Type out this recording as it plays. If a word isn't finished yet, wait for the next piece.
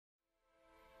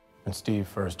When Steve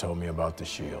first told me about the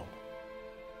shield,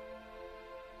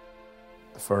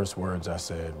 the first words I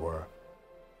said were,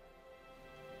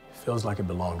 "It feels like it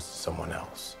belongs to someone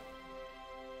else."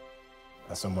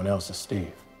 That someone else is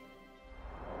Steve.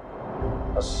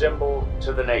 A symbol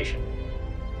to the nation.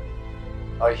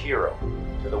 A hero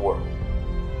to the world.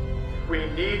 We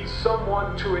need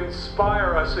someone to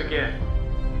inspire us again.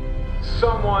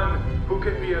 Someone who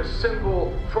can be a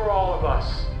symbol for all of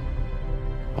us.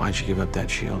 Why'd you give up that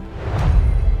shield?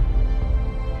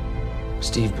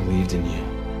 Steve believed in you.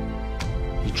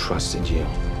 He trusted you.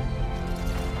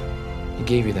 He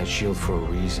gave you that shield for a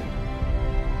reason.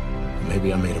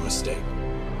 Maybe I made a mistake.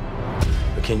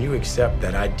 But can you accept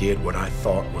that I did what I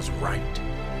thought was right?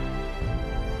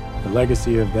 The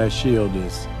legacy of that shield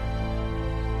is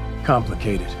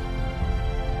complicated.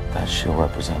 That shield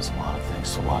represents a lot of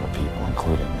things to a lot of people,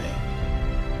 including me.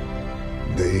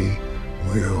 They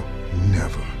will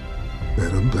never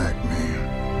let a black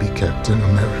man be Captain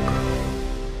America.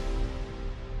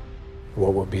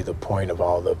 What would be the point of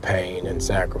all the pain and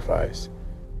sacrifice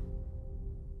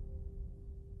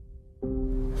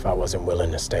if I wasn't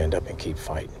willing to stand up and keep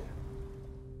fighting?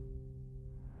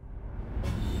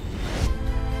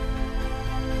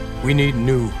 We need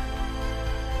new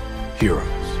heroes.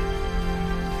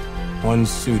 One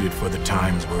suited for the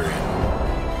times we're in.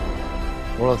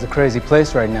 The world's a crazy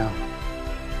place right now.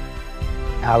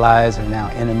 Allies are now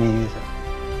enemies.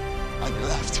 I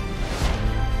left.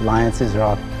 Alliances are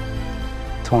all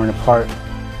torn apart.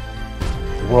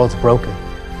 The world's broken.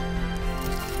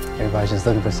 Everybody's just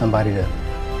looking for somebody to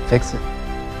fix it.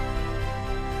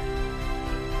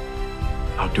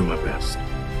 I'll do my best.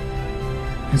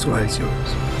 His wife's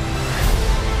yours.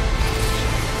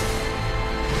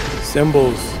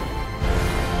 Symbols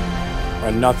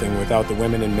are nothing without the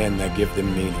women and men that give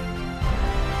them meaning.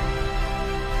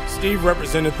 Steve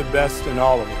represented the best in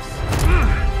all of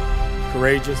us.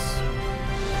 Courageous,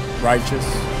 righteous,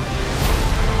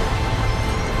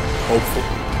 hopeful.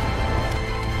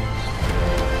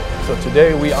 So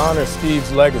today we honor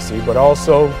Steve's legacy, but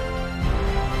also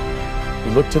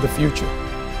we look to the future.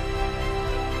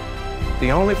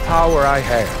 The only power I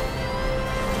have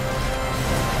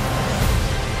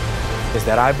is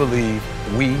that I believe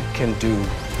we can do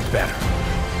better.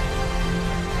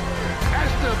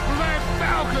 That's the Black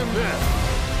Falcon there.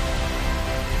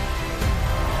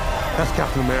 That's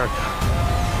Captain America.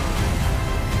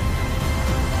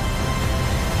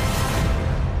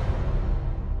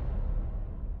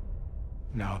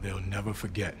 Now they'll never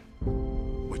forget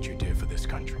what you did for this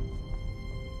country.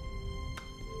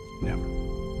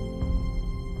 Never.